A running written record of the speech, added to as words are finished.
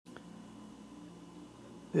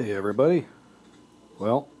Hey everybody.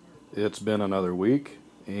 Well, it's been another week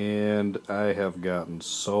and I have gotten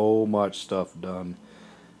so much stuff done.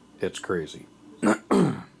 It's crazy.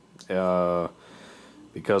 Uh,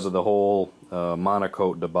 because of the whole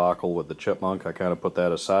monocoat debacle with the Chipmunk, I kind of put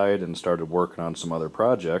that aside and started working on some other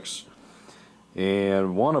projects.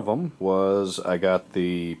 And one of them was I got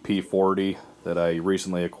the P40 that I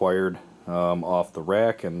recently acquired off the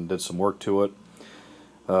rack and did some work to it.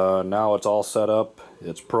 Now it's all set up,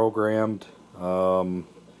 it's programmed.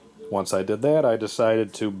 Once I did that, I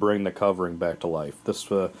decided to bring the covering back to life. This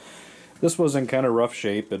was in kind of rough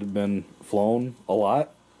shape. It had been flown a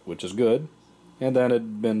lot, which is good, and then it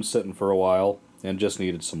had been sitting for a while and just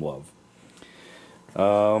needed some love.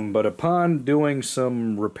 But upon doing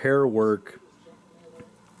some repair work,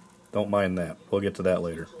 don't mind that. We'll get to that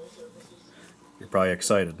later. You're probably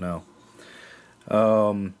excited now.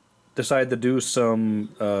 Decided to do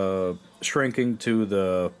some shrinking to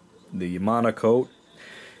the monocoat.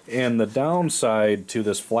 And the downside to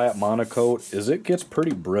this flat monocoat is it gets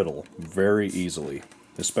pretty brittle very easily,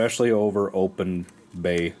 especially over open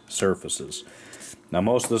bay surfaces. Now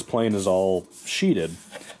most of this plane is all sheeted,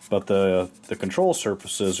 but the control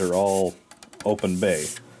surfaces are all open bay.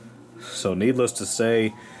 So needless to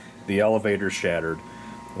say, the elevator shattered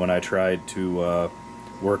when I tried to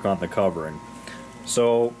work on the covering.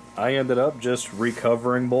 So I ended up just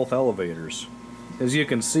recovering both elevators. As you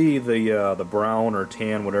can see, the brown or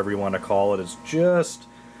tan, whatever you want to call it, is just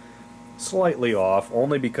slightly off,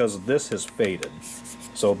 only because this has faded.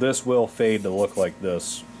 So this will fade to look like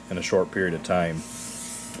this in a short period of time.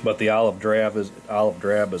 But the olive drab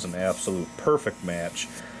is an absolute perfect match.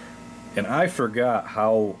 And I forgot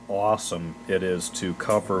how awesome it is to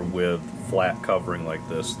cover with flat covering like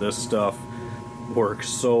this. This stuff works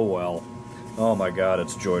so well. Oh my god,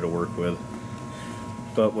 it's a joy to work with.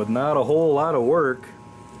 But with not a whole lot of work,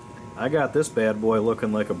 I got this bad boy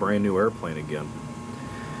looking like a brand new airplane again.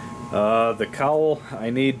 The cowl, I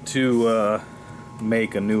need to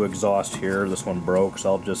make a new exhaust here. This one broke,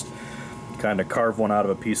 so I'll just kind of carve one out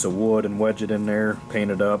of a piece of wood and wedge it in there,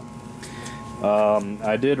 paint it up.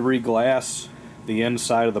 I did re-glass the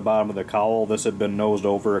inside of the bottom of the cowl. This had been nosed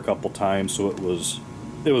over a couple times, so it was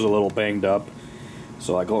a little banged up.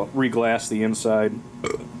 So I re-glassed the inside.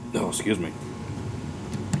 Oh, excuse me.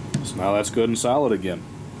 So now that's good and solid again.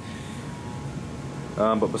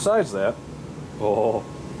 But besides that, oh,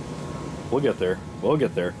 we'll get there. We'll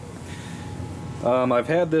get there. I've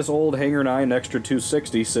had this old Hanger 9 Extra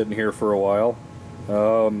 260 sitting here for a while.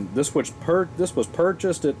 This was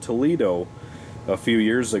purchased at Toledo a few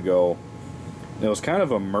years ago. It was kind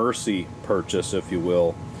of a mercy purchase, if you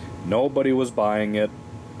will. Nobody was buying it.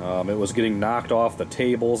 It was getting knocked off the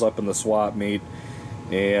tables up in the swap meet,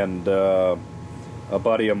 and a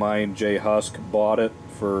buddy of mine, Jay Husk, bought it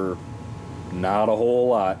for not a whole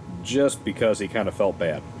lot, just because he kind of felt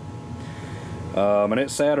bad. And it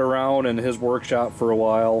sat around in his workshop for a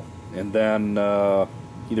while, and then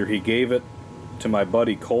either he gave it to my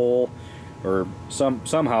buddy Cole, or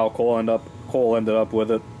somehow Cole ended up with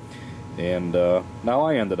it, and now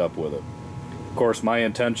I ended up with it. Of course, my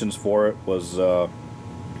intentions for it was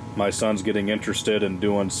my son's getting interested in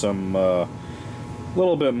doing some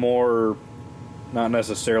little bit more, not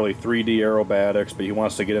necessarily 3D aerobatics, but he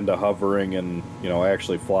wants to get into hovering and, you know,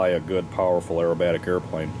 actually fly a good, powerful aerobatic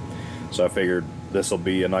airplane. So I figured this will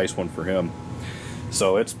be a nice one for him.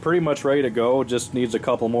 So it's pretty much ready to go, just needs a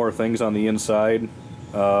couple more things on the inside.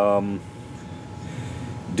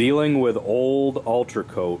 Dealing with old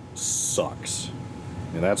Ultracoat sucks.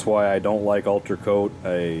 And that's why I don't like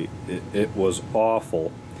Ultracoat. It was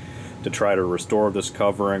awful to try to restore this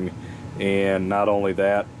covering, and not only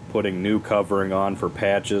that, putting new covering on for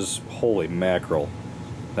patches. Holy mackerel.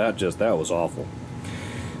 That was awful.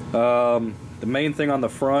 The main thing on the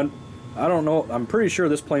front, I don't know, I'm pretty sure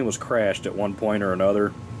this plane was crashed at one point or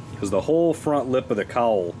another, because the whole front lip of the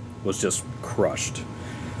cowl was just crushed.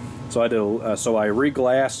 So I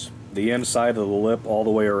re-glassed the inside of the lip all the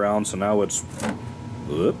way around, so now it's,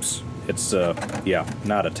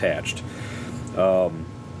 not attached.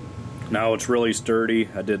 Now it's really sturdy.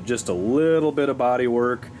 I did just a little bit of body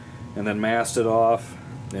work and then masked it off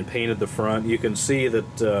and painted the front. You can see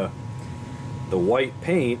that the white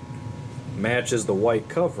paint matches the white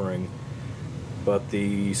covering, but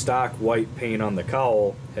the stock white paint on the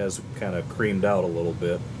cowl has kind of creamed out a little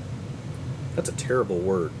bit. That's a terrible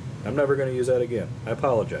word. I'm never going to use that again. I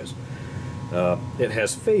apologize. It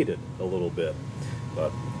has faded a little bit,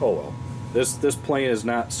 but oh well. This plane is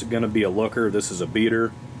not going to be a looker. This is a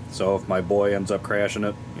beater. So if my boy ends up crashing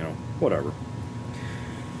it, you know, whatever.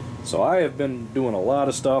 So I have been doing a lot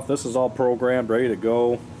of stuff. This is all programmed, ready to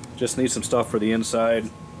go. Just need some stuff for the inside.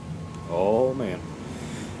 Oh man.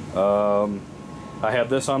 I had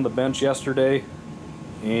this on the bench yesterday,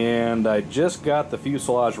 and I just got the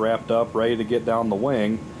fuselage wrapped up, ready to get down the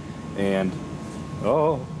wing, and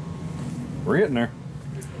oh, we're getting there.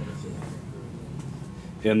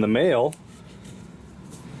 In the mail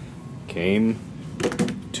came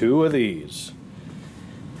 2 of these.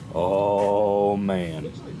 Oh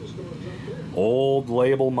man. Old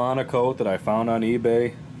label monocoat that I found on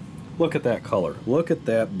eBay. Look at that color. Look at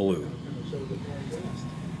that blue.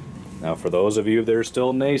 Now, for those of you that are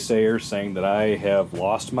still naysayers saying that I have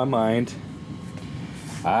lost my mind,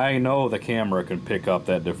 I know the camera can pick up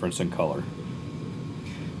that difference in color.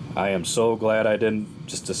 I am so glad I didn't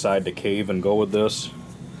just decide to cave and go with this.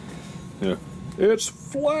 Yeah. It's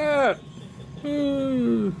flat!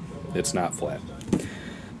 It's not flat.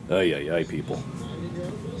 Ay, ay, ay, people.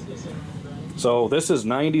 So this is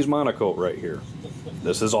 90s monocoat right here.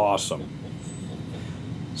 This is awesome.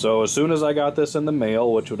 So as soon as I got this in the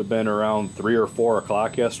mail, which would have been around 3 or 4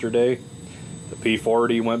 o'clock yesterday, the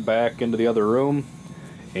P40 went back into the other room,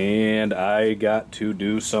 and I got to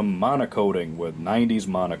do some monocoating with 90s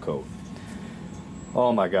monocoat.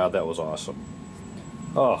 Oh my god, that was awesome.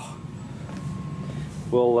 Oh.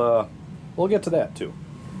 We'll get to that too.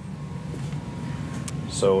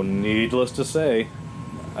 So needless to say,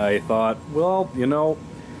 I thought, well, you know,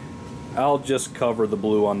 I'll just cover the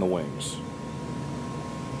blue on the wings.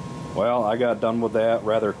 Well, I got done with that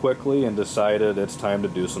rather quickly and decided it's time to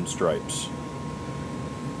do some stripes.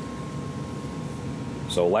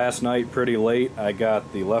 So last night, pretty late, I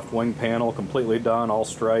got the left wing panel completely done, all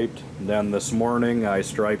striped. Then this morning, I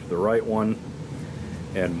striped the right one.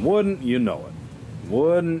 And wouldn't you know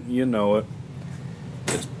it,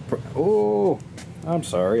 it's... Oh, I'm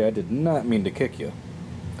sorry, I did not mean to kick you.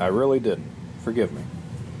 I really didn't. Forgive me.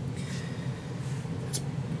 It's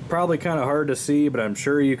probably kind of hard to see, but I'm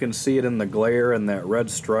sure you can see it in the glare and that red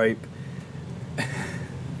stripe.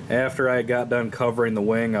 After I got done covering the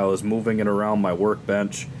wing, I was moving it around my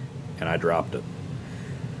workbench, and I dropped it.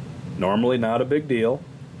 Normally not a big deal,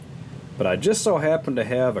 but I just so happened to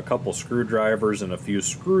have a couple screwdrivers and a few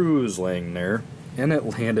screws laying there, and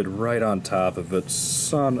it landed right on top of it.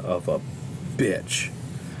 Son of a bitch.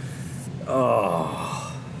 Oh.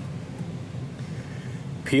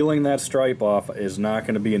 Peeling that stripe off is not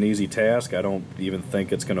going to be an easy task. I don't even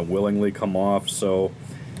think it's going to willingly come off, so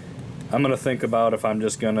I'm going to think about if I'm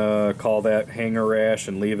just going to call that hanger rash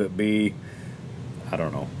and leave it be. I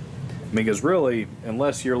don't know. Because really,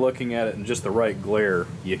 unless you're looking at it in just the right glare,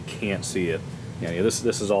 you can't see it. Yeah, this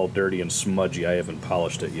is all dirty and smudgy. I haven't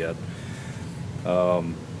polished it yet. Oh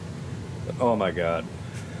my god.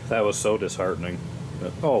 That was so disheartening.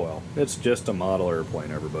 But, oh well. It's just a model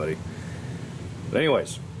airplane, everybody. But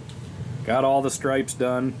anyways, got all the stripes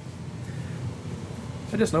done.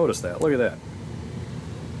 I just noticed that. Look at that.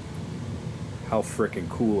 How freaking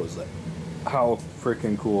cool is that? How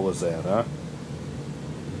freaking cool is that, huh?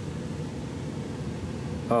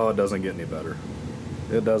 Oh, it doesn't get any better.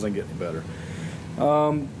 It doesn't get any better.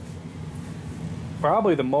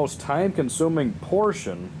 Probably the most time-consuming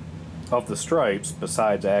portion of the stripes,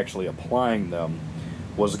 besides actually applying them,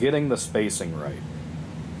 was getting the spacing right.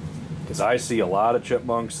 Because I see a lot of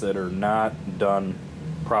chipmunks that are not done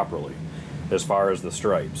properly as far as the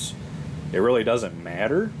stripes. It really doesn't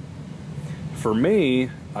matter. For me,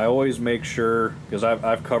 I always make sure, because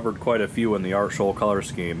I've covered quite a few in the Art Shoal color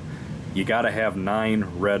scheme, you got to have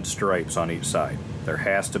 9 red stripes on each side. There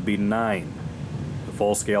has to be 9. The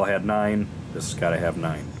full scale had 9. This has got to have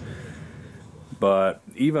 9. But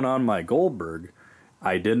even on my Goldberg,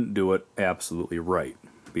 I didn't do it absolutely right,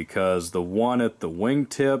 because the one at the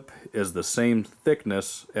wingtip is the same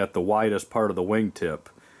thickness at the widest part of the wingtip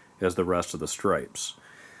as the rest of the stripes.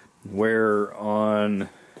 Where on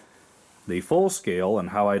the full scale, and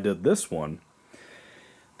how I did this one,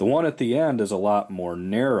 the one at the end is a lot more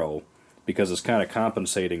narrow, because it's kind of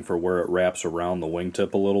compensating for where it wraps around the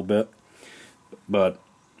wingtip a little bit. But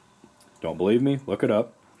don't believe me? Look it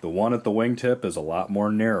up. The one at the wingtip is a lot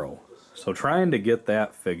more narrow. So trying to get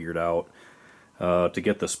that figured out, to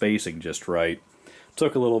get the spacing just right,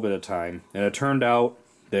 took a little bit of time. And it turned out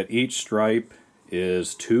that each stripe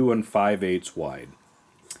is 2 5/8 wide.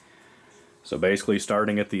 So basically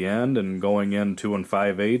starting at the end and going in 2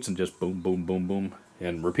 5/8 and just boom, boom, boom, boom,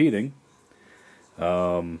 and repeating.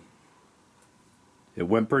 It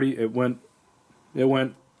went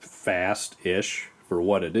fast-ish for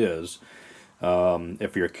what it is.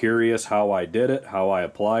 If you're curious how I did it, how I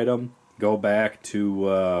applied them, go back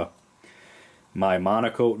to my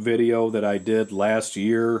monocoat video that I did last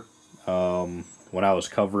year when I was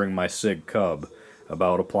covering my Sig Cub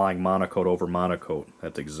about applying monocoat over monocoat.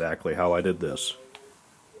 That's exactly how I did this.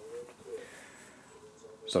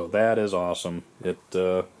 So that is awesome.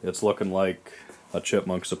 It's looking like a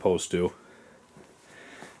chipmunk's supposed to.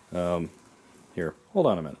 Here, hold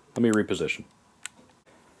on a minute. Let me reposition.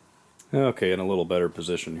 Okay, in a little better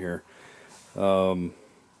position here. Because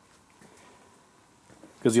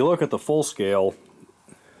you look at the full scale,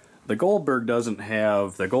 the Goldberg doesn't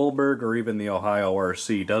have, the Goldberg or even the Ohio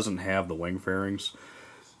RC doesn't have the wing fairings.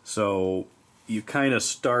 So you kind of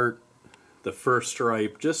start the first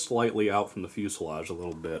stripe just slightly out from the fuselage a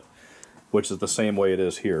little bit, which is the same way it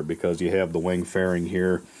is here because you have the wing fairing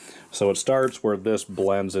here. So it starts where this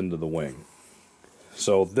blends into the wing.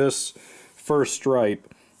 So this first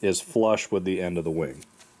stripe is flush with the end of the wing.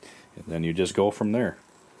 And then you just go from there.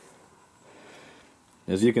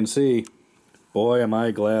 As you can see, boy am I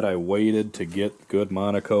glad I waited to get good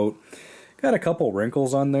monocoat. Got a couple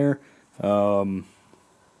wrinkles on there.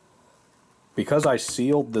 Because I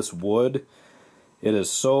sealed this wood, it is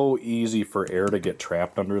so easy for air to get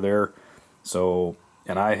trapped under there. So,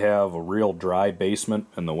 and I have a real dry basement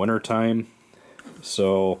in the wintertime.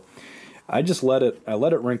 So I just let it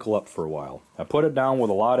wrinkle up for a while. I put it down with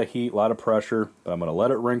a lot of heat, a lot of pressure, but I'm going to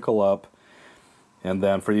let it wrinkle up. And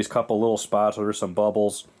then for these couple little spots where there's some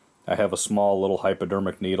bubbles, I have a small little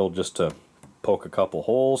hypodermic needle just to poke a couple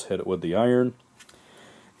holes, hit it with the iron,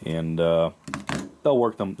 and they'll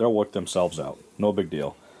work themselves out. No big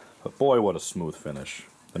deal. But boy, what a smooth finish.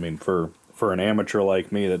 I mean, for an amateur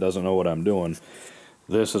like me that doesn't know what I'm doing,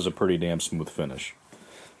 this is a pretty damn smooth finish.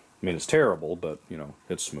 I mean, it's terrible, but, you know,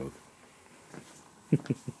 it's smooth.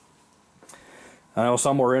 I know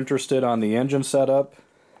some were interested on the engine setup,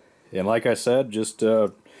 and like I said, just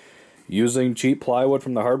using cheap plywood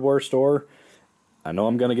from the hardware store. I know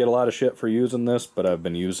I'm going to get a lot of shit for using this, but I've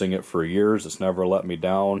been using it for years. It's never let me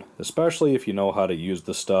down, especially if you know how to use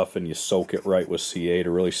the stuff and you soak it right with CA to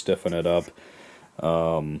really stiffen it up.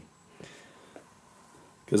 Because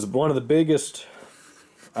one of the biggest,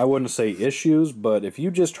 I wouldn't say issues, but if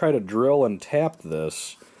you just try to drill and tap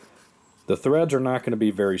this, the threads are not going to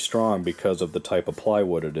be very strong because of the type of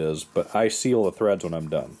plywood it is, but I seal the threads when I'm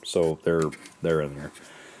done, so they're in there.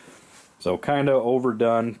 So kind of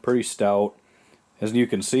overdone, pretty stout. As you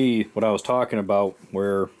can see, what I was talking about,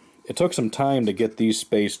 where it took some time to get these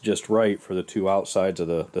spaced just right for the two outsides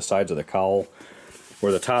of the sides of the cowl,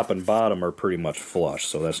 where the top and bottom are pretty much flush,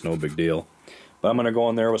 so that's no big deal. But I'm going to go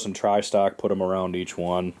in there with some tri-stock, put them around each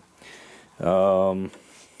one.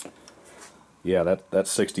 Yeah,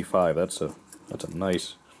 that's 65. That's a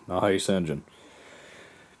nice engine.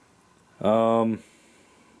 Trying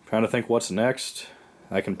to think what's next.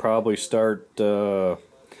 I can probably start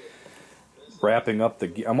wrapping up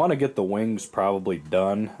the. I want to get the wings probably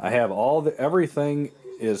done. I have everything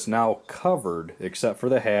is now covered except for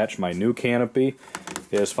the hatch. My new canopy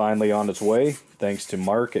is finally on its way, thanks to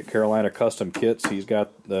Mark at Carolina Custom Kits. He's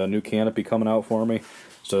got the new canopy coming out for me.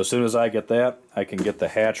 So as soon as I get that, I can get the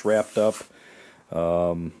hatch wrapped up.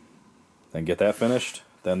 And get that finished,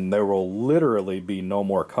 then there will literally be no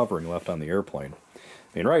more covering left on the airplane.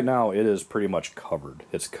 I mean, right now it is pretty much covered.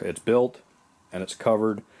 It's built and it's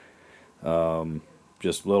covered.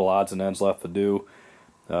 Just little odds and ends left to do.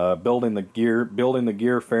 Building the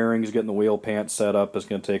gear fairings, getting the wheel pants set up is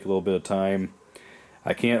going to take a little bit of time.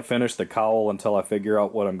 I can't finish the cowl until I figure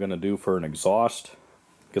out what I'm going to do for an exhaust.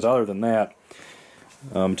 Because other than that,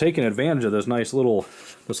 I'm taking advantage of this nice little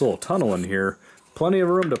tunnel in here. Plenty of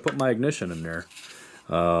room to put my ignition in there.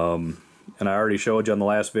 And I already showed you on the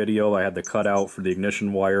last video, I had the cutout for the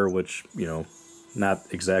ignition wire, which, you know, not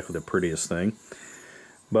exactly the prettiest thing.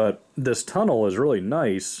 But this tunnel is really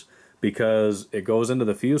nice because it goes into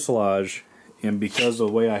the fuselage, and because of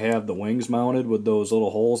the way I have the wings mounted with those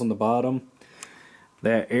little holes in the bottom,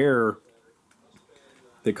 that air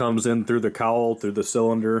that comes in through the cowl, through the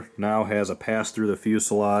cylinder, now has a pass through the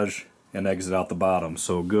fuselage and exit out the bottom.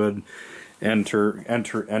 So good enter,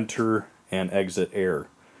 and exit air.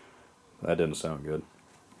 That didn't sound good.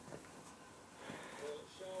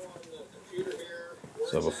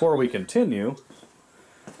 So before we continue,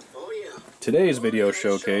 today's video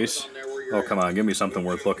showcase, oh come on, give me something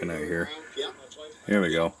worth looking at here. Here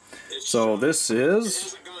we go. So this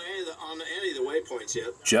is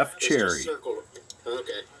Jeff Cherry.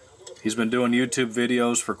 He's been doing YouTube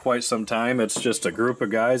videos for quite some time. It's just a group of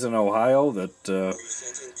guys in Ohio that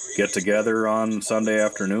get together on Sunday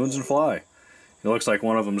afternoons and fly. It looks like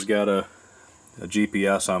one of them's got a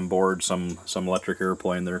GPS on board, some electric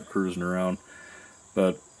airplane they're cruising around.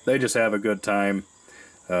 But they just have a good time.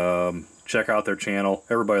 Check out their channel.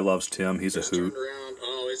 Everybody loves Tim. He's a hoot.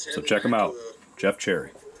 So check him out, Jeff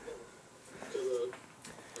Cherry.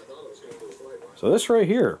 So this right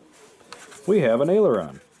here, we have an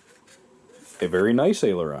aileron. A very nice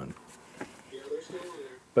aileron.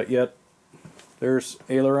 But yet, there's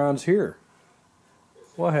ailerons here.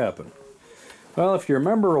 What happened? Well, if you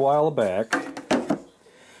remember a while back,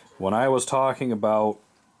 when I was talking about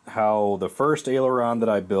how the first aileron that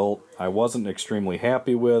I built, I wasn't extremely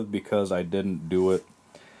happy with because I didn't do it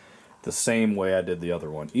the same way I did the other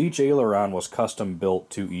one. Each aileron was custom built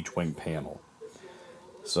to each wing panel.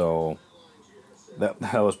 So that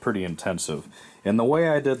was pretty intensive. And the way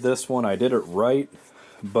I did this one, I did it right,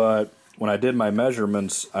 but when I did my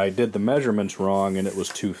measurements, I did the measurements wrong and it was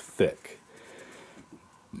too thick.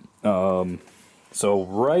 So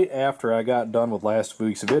right after I got done with last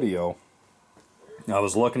week's video, I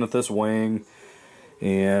was looking at this wing,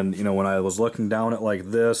 and you know, when I was looking down it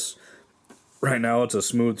like this, right now it's a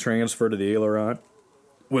smooth transfer to the aileron.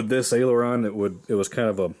 With this aileron, it was kind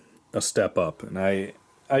of a step up, and I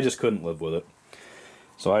just couldn't live with it.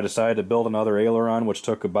 So I decided to build another aileron, which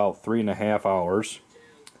took about 3.5 hours,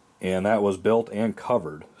 and that was built and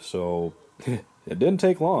covered. So it didn't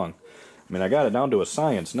take long. I mean, I got it down to a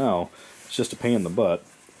science now. It's just a pain in the butt.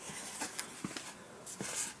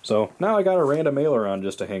 So now I got a random aileron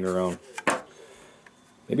just to hang around.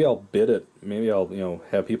 Maybe I'll bid it. Maybe I'll, you know,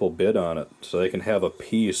 have people bid on it so they can have a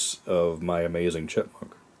piece of my amazing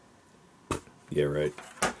chipmunk. Yeah, right.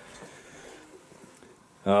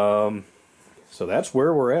 So that's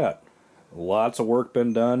where we're at. Lots of work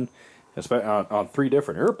been done, especially on 3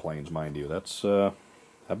 different airplanes, mind you. That's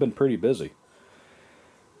I've been pretty busy.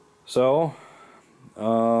 So,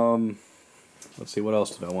 let's see, what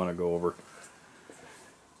else did I want to go over?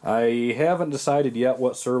 I haven't decided yet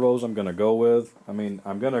what servos I'm going to go with. I mean,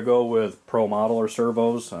 I'm going to go with Pro Modeler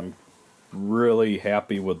servos. I'm really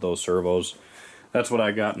happy with those servos. That's what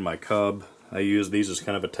I got in my Cub. I use these as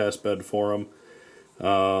kind of a test bed for them.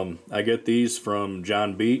 I get these from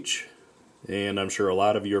John Beach, and I'm sure a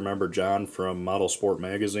lot of you remember John from Model Sport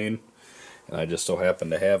Magazine. And I just so happen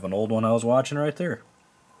to have an old one I was watching right there.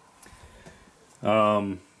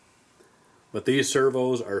 But these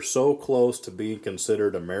servos are so close to being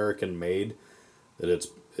considered American made that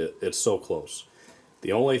it's so close.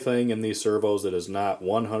 The only thing in these servos that is not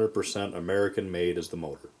 100% American made is the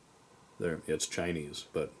motor. It's Chinese,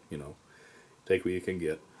 but you know, take what you can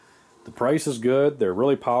get. The price is good, they're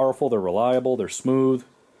really powerful, they're reliable, they're smooth.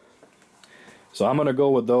 So I'm going to go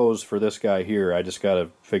with those for this guy here. I just got to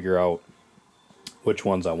figure out which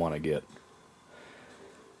ones I want to get.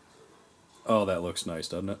 Oh, that looks nice,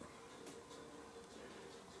 doesn't it?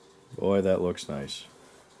 Boy, that looks nice.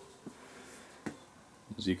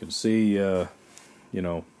 As you can see, you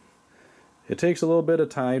know, it takes a little bit of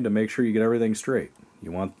time to make sure you get everything straight.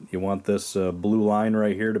 You want this blue line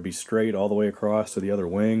right here to be straight all the way across to the other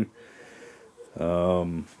wing.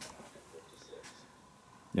 You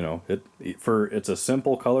know, it's a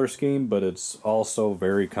simple color scheme, but it's also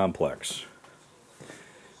very complex.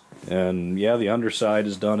 And yeah, the underside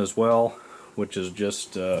is done as well, which is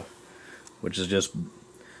just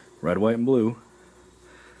red, white, and blue.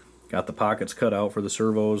 Got the pockets cut out for the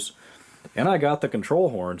servos, and I got the control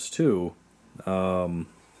horns too. So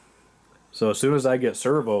as soon as I get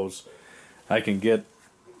servos, I can get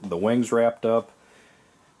the wings wrapped up.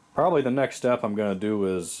 Probably the next step I'm going to do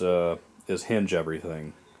is hinge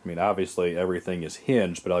everything. I mean, obviously everything is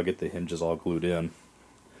hinged, but I'll get the hinges all glued in.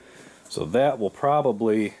 So that will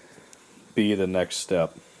probably be the next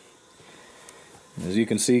step. As you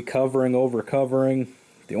can see, covering over covering.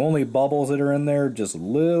 The only bubbles that are in there, just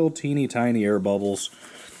little teeny tiny air bubbles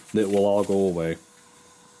that will all go away.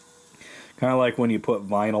 Kind of like when you put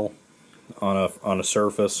vinyl on a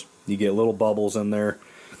surface, you get little bubbles in there,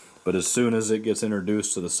 but as soon as it gets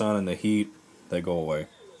introduced to the sun and the heat, they go away.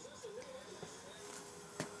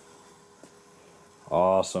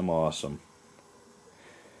 Awesome, awesome.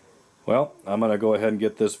 Well, I'm going to go ahead and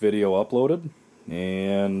get this video uploaded,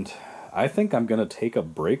 and I think I'm going to take a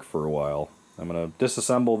break for a while. I'm going to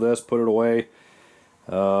disassemble this, put it away,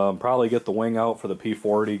 probably get the wing out for the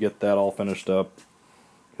P40, get that all finished up,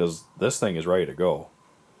 because this thing is ready to go.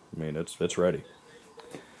 I mean, it's ready.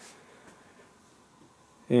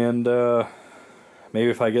 And maybe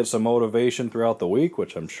if I get some motivation throughout the week,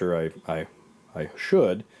 which I'm sure I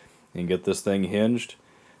should, and get this thing hinged,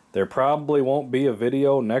 there probably won't be a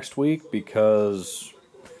video next week because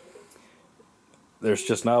there's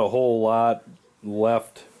just not a whole lot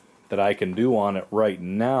left that I can do on it right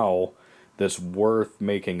now that's worth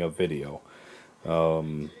making a video.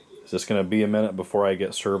 It's just going to be a minute before I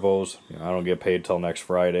get servos. You know, I don't get paid till next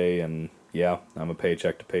Friday, and yeah, I'm a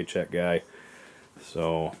paycheck to paycheck guy.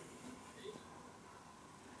 So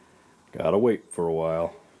gotta wait for a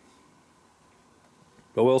while.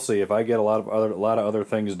 But we'll see. If I get a lot of other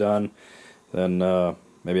things done, then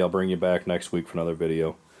maybe I'll bring you back next week for another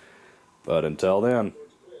video. But until then,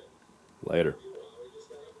 later.